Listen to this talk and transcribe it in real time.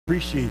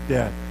Appreciate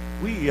that.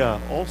 We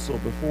also,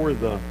 before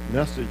the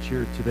message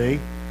here today,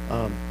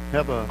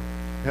 have a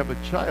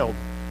child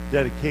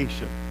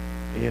dedication,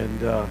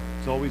 and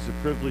it's always a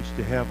privilege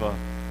to have a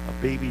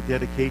baby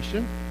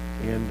dedication.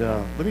 And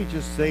let me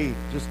just say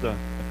just a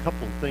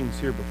couple of things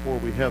here before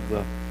we have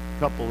the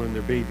couple and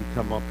their baby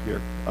come up here.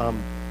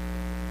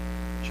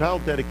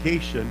 Child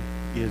dedication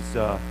is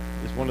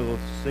one of those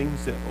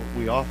things that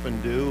we often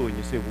do, and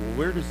you say, well,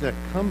 where does that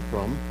come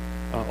from?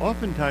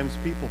 Oftentimes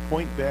people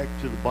point back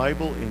to the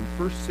Bible in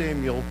 1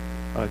 Samuel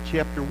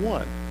chapter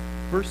 1.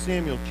 1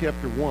 Samuel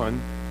chapter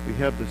 1, we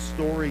have the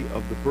story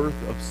of the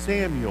birth of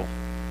Samuel.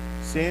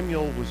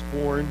 Samuel was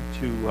born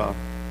to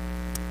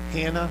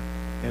Hannah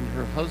and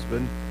her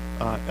husband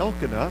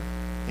Elkanah,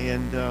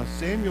 and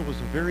Samuel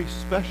was a very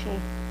special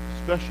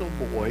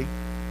boy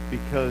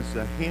because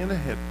Hannah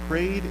had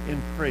prayed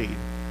and prayed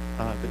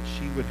that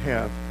she would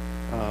have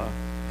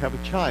a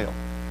child,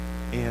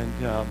 and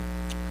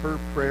her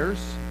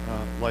prayers,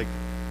 like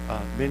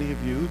many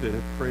of you that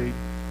have prayed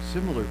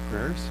similar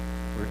prayers,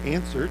 were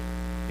answered.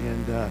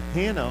 And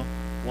Hannah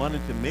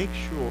wanted to make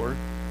sure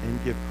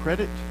and give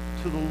credit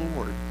to the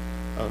Lord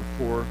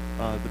for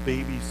the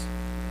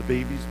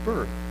baby's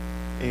birth.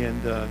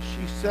 And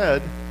she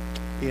says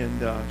in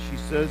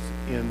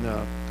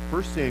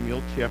 1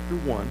 Samuel chapter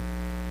 1,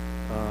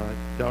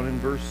 down in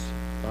verse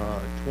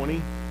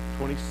 20,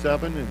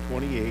 27, and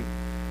 28,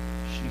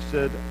 she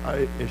said,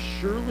 as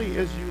surely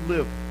as you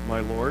live, my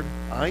Lord,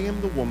 I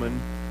am the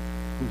woman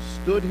who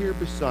stood here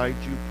beside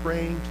you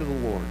praying to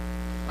the Lord.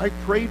 I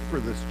prayed for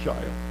this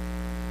child,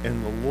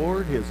 and the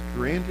Lord has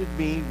granted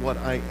me what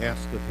I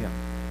asked of him.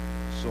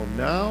 So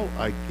now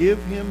I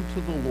give him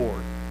to the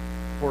Lord.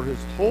 For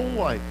his whole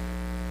life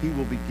he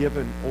will be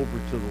given over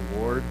to the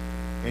Lord.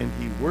 And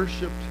he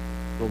worshiped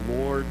the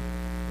Lord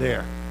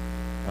there.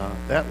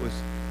 That was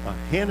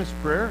Hannah's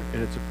prayer,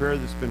 and it's a prayer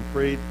that's been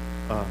prayed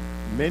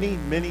many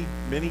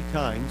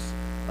times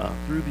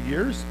through the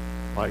years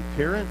by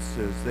parents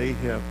as they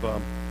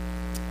have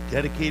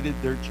dedicated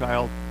their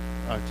child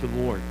to the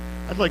Lord.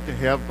 I'd like to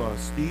have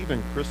Steve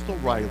and Crystal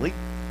Riley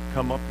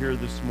come up here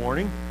this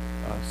morning.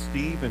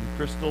 Steve and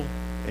Crystal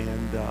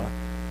and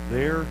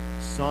their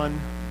son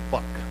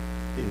Buck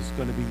is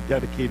going to be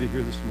dedicated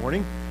here this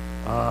morning.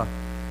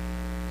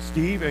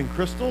 Steve and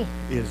Crystal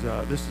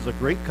this is a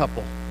great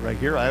couple right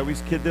here. I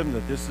always kid them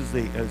that this is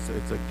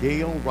it's a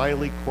Gale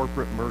Riley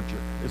corporate merger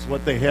is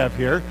what they have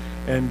here,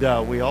 and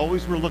we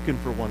always were looking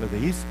for one of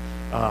these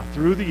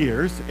through the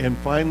years, and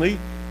finally,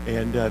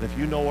 and if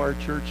you know our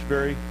church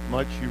very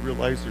much, you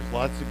realize there's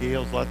lots of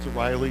Gales, lots of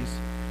Rileys,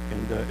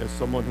 and as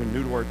someone who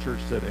new to our church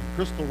said, and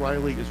Crystal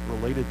Riley is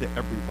related to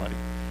everybody,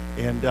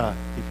 and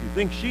if you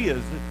think she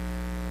is,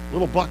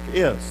 little Buck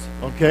is,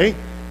 okay?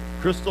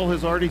 Crystal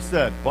has already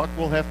said Buck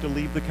will have to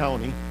leave the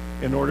county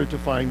in order to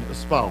find a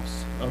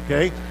spouse,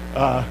 okay?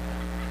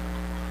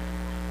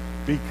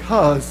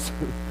 Because,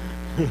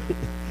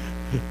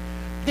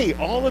 hey,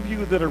 all of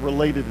you that are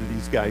related to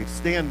these guys,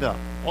 stand up.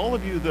 All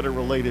of you that are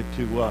related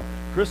to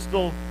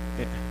Crystal,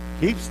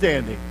 keep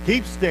standing,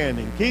 keep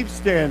standing, keep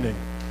standing.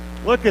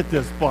 Look at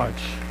this bunch.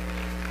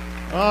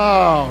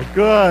 Oh,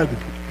 good,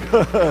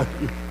 good.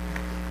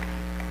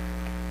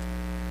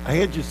 I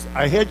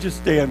had you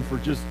stand for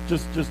just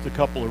a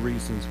couple of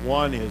reasons.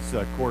 One is,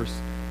 of course,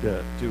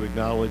 to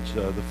acknowledge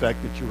the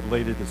fact that you're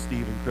related to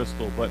Steve and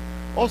Crystal, but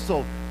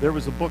also there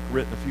was a book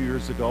written a few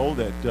years ago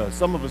that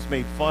some of us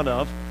made fun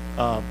of,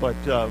 but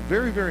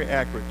very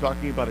accurate,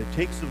 talking about it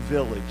takes a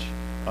village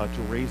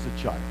to raise a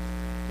child,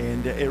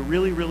 and it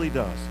really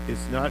does.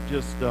 It's not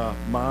just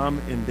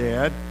mom and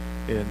dad,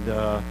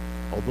 and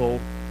although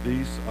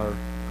these are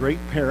great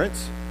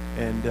parents.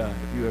 And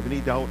if you have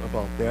any doubt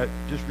about that,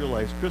 just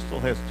realize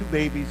Crystal has 2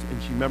 babies,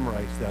 and she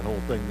memorized that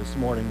whole thing this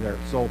morning there.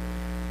 So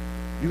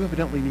you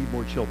evidently need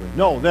more children.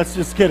 No, that's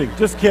just kidding.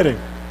 Just kidding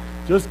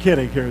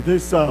here.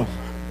 This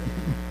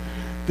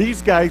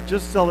these guys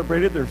just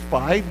celebrated their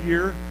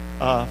 5-year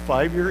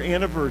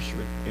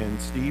anniversary, and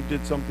Steve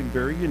did something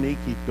very unique.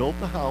 He built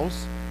a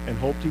house and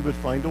hoped he would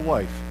find a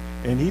wife,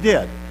 and he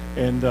did.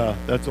 And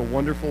that's a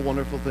wonderful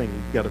thing.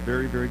 He's got a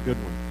very good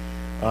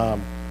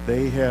one.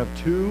 They have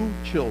 2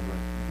 children.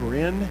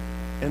 Bryn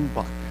and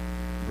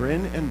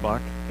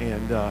Buck.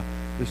 And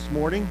this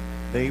morning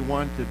they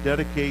want to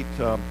dedicate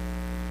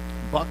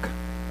Buck.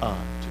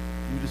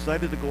 You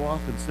decided to go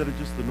off instead of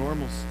just the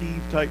normal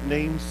Steve type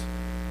names,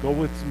 go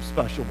with some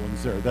special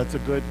ones there. That's a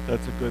good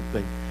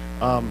thing.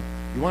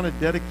 You want to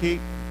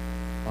dedicate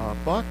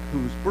Buck,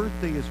 whose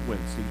birthday is when?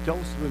 Steve, tell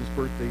us when his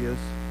birthday is.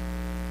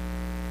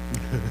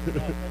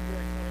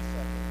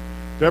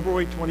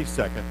 February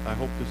 22nd. I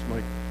hope this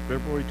mic.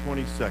 February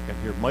 22nd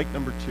here, mic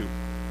number 2.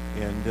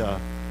 And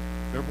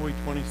February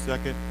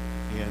 22nd,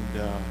 and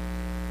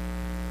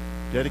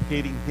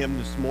dedicating him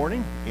this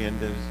morning, and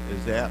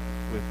as that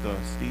with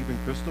Steve and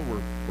Crystal,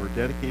 we're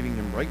dedicating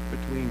him right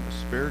between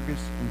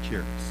asparagus and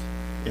cherries,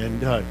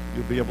 and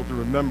you'll be able to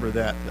remember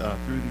that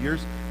through the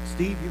years.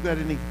 Steve, you got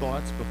any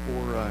thoughts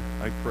before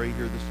I pray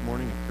here this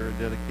morning, a prayer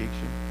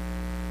dedication?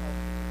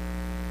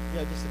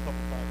 Yeah, just a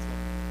couple thoughts.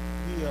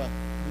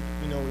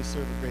 we know we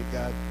serve a great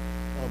God.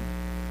 Um,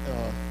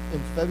 in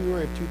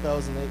February of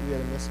 2008, we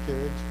had a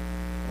miscarriage.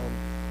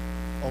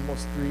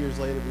 Almost 3 years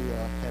later, we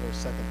had our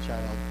second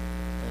child,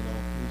 and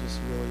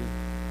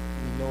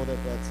we know that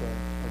that's a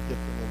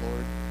gift from the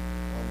Lord.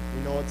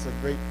 We know it's a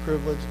great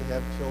privilege to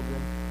have children,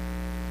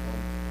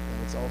 and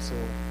it's also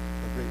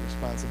a great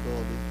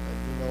responsibility. And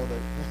we know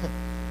that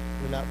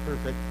we're not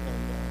perfect, and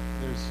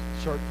there's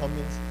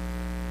shortcomings,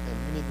 and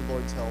we need the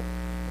Lord's help.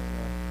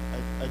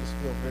 And I just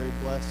feel very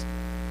blessed.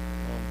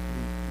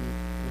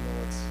 We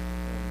know it's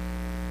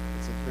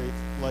a great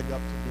leg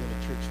up to be in a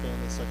church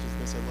family such as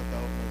this. I look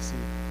out and I see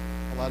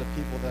a lot of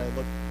people that I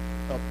look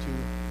up to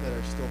that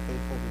are still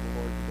faithful to the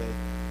Lord today,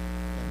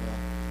 and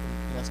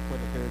that's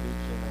quite a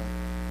heritage and a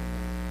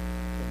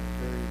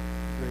very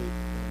great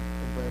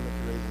environment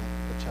to raise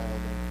a child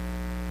in.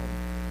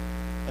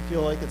 I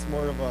feel like it's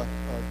more of a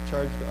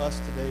charge to us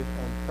today.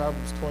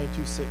 Proverbs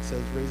 22:6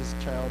 says, "Raises a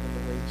child in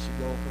the way he should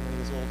go. From when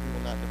he is old, he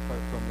will not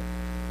depart from it."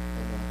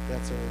 And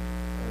that's our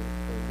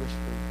wish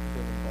for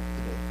Dylan Buck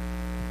today.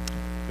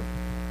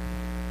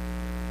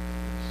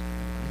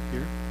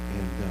 Here,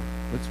 and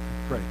let's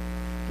pray.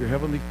 Dear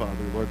Heavenly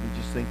Father, Lord, we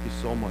just thank you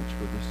so much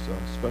for this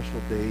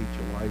special day,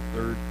 July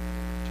 3rd,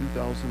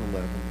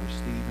 2011, where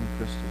Steve and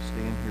Crystal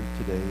stand here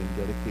today and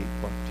dedicate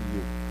Buck to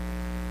you.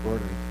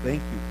 Lord, I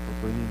thank you for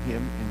bringing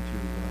him into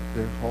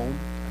their home.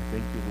 I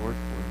thank you, Lord,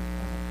 for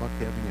Buck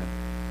having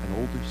an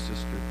older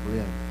sister,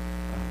 Bryn.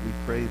 We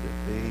pray that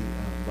they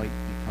might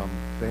become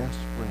fast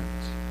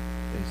friends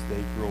as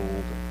they grow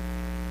older.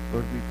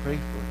 Lord, we pray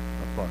for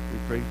Buck.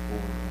 We pray for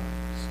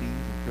Steve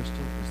and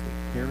Crystal as they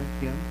parent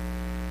him.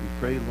 We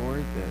pray,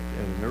 Lord, that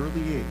at an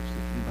early age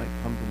that he might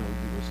come to know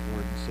you as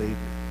Lord and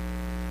Savior.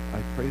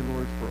 I pray,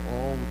 Lord, for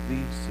all of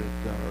these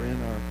that are in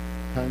our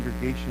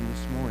congregation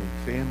this morning,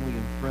 family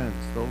and friends,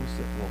 those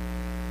that will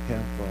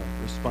have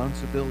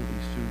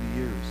responsibilities through the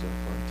years of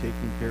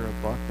taking care of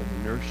Buck in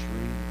the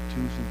nursery,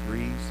 2s and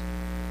 3s,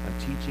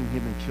 teaching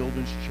him in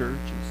children's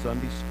church and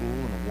Sunday school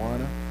and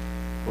Awana.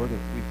 Lord,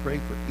 we pray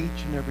for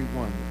each and every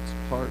one that's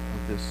part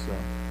of this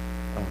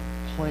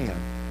plan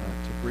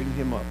to bring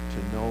him up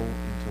to know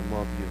and to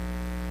love you.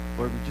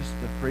 Lord, we just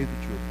pray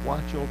that you would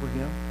watch over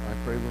him. I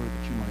pray, Lord,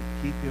 that you might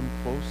keep him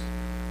close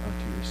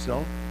to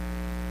yourself.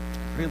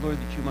 I pray, Lord,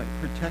 that you might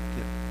protect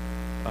him,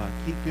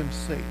 keep him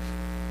safe,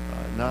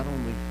 not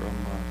only from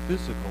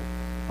physical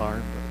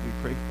harm, but we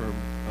pray from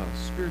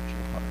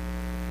spiritual harm.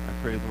 I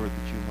pray, Lord,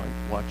 that you might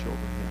watch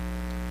over him.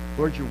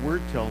 Lord, your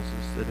word tells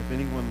us that if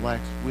anyone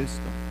lacks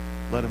wisdom,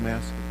 let him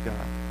ask of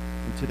God.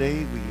 And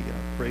today we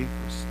pray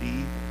for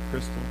Steve,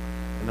 Crystal,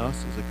 and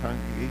us as a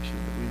congregation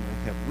that we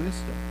might have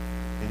wisdom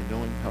in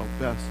knowing how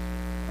best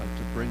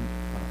to bring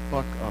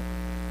Buck up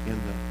in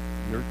the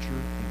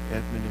nurture and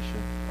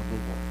admonition of the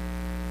Lord.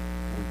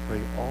 We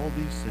pray all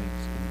these things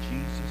in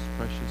Jesus'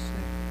 precious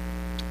name.